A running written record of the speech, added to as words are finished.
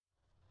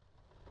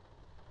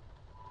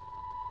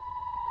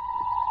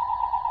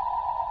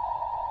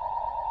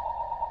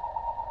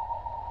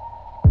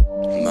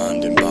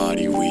mind and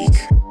body weak.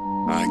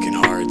 I can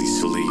hardly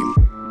sleep.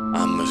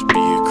 I must be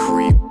a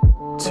creep.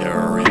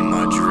 Terror in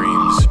my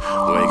dreams.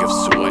 Wake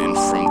up sweating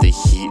from the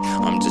heat.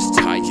 I'm just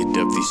tired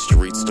of these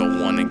streets.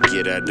 Don't wanna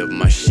get out of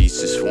my sheets.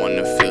 Just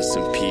wanna feel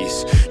some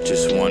peace.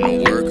 Just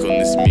wanna work on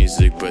this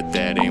music, but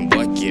that ain't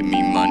what get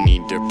me money.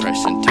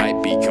 Depression type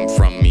come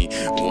from me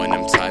when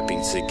I'm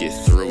typing to get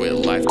through it.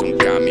 Life don't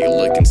got me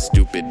looking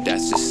stupid.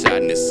 That's just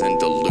sadness and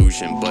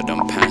delusion. But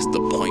I'm past the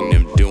point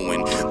of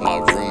doing. My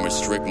room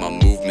restrict my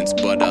movements,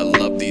 but I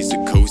love these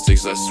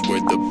acoustics. I swear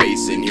the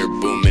bass in here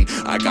booming.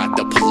 I got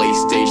the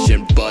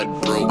PlayStation bud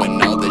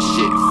brewing. All this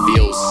shit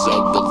feels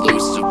so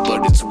elusive,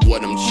 but it's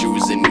what I'm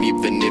choosing,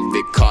 even if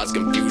it caused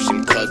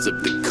confusion cause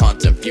of the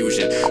content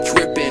fusion.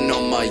 Tripping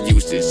on my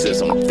usage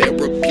says I'm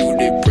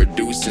therapeutic,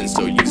 producing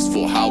so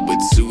useful how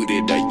it's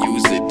suited. I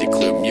use it to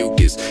clear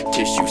mucus,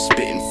 tissue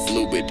spitting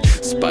fluid.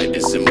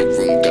 Spiders in my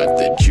room got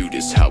the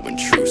Judas, how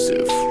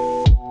intrusive.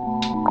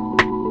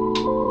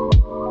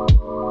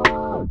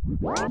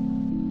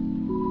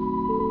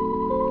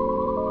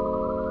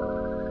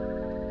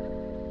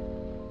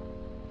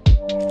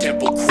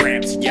 Temple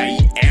cramps, yeah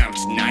you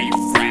amps. Now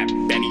you rap,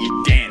 then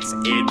you dance.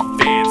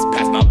 Advance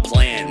past my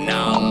plan,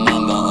 now I'm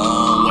on my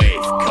own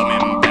wave.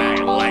 Coming back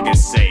like a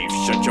save.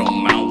 Shut your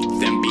mouth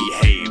and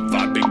behave.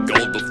 I've been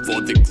gold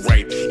before the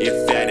grave.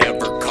 If that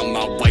ever come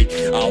my way,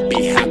 I'll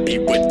be happy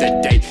with the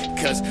day,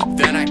 cause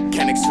then I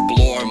can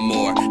explore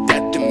more.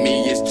 That to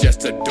me is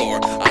just a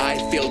door. I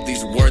feel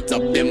these words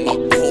up in my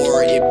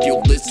core. If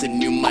you listen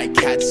you might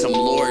catch some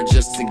lore,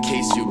 just in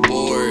case you're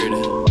bored.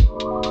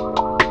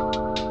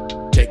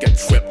 Take a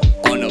trip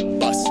on a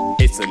bus,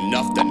 it's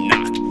enough to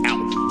knock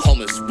out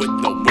homeless with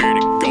nowhere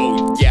to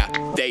go. Yeah,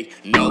 they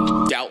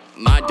no doubt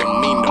my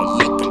demeanor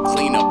looking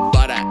cleaner,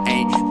 but I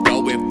ain't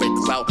going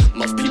for clout.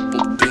 Most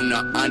people do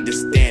not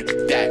understand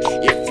that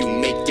if you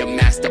make your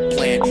master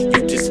plan,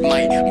 you just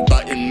might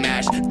button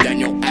mash, then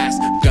your ass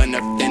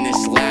gonna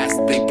finish last.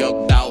 Think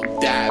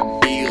about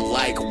that, be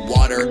like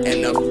water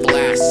in a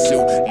flash.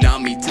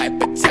 Tsunami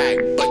type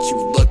attack.